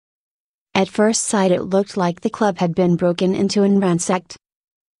At first sight it looked like the club had been broken into and ransacked.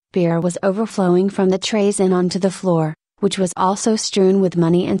 Beer was overflowing from the trays and onto the floor, which was also strewn with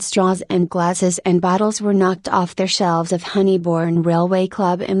money, and straws and glasses and bottles were knocked off their shelves of Honeybourne Railway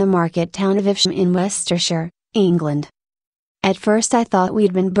Club in the market town of Evesham in Worcestershire, England. At first I thought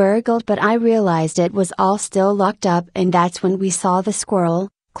we'd been burgled, but I realized it was all still locked up, and that's when we saw the squirrel,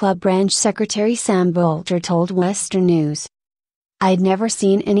 Club Branch Secretary Sam Boulter told Worcester News. I'd never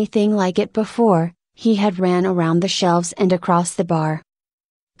seen anything like it before. He had ran around the shelves and across the bar.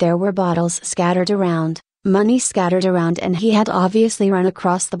 There were bottles scattered around, money scattered around, and he had obviously run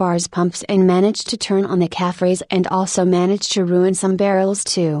across the bar's pumps and managed to turn on the Caffreys, and also managed to ruin some barrels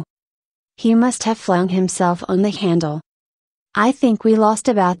too. He must have flung himself on the handle. I think we lost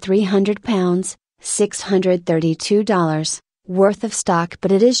about £300, $632, worth of stock,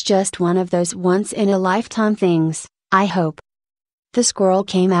 but it is just one of those once-in-a-lifetime things, I hope. The squirrel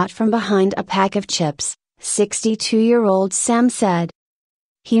came out from behind a pack of chips, 62-year-old Sam said.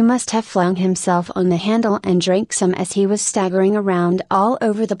 He must have flung himself on the handle and drank some as he was staggering around all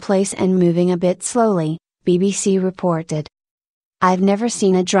over the place and moving a bit slowly, BBC reported. I've never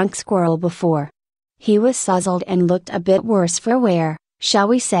seen a drunk squirrel before. He was sozzled and looked a bit worse for wear, shall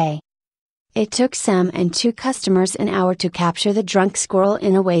we say. It took Sam and 2 customers an hour to capture the drunk squirrel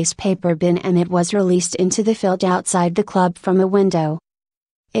in a waste paper bin, and it was released into the field outside the club from a window.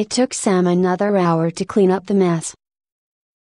 It took Sam another hour to clean up the mess.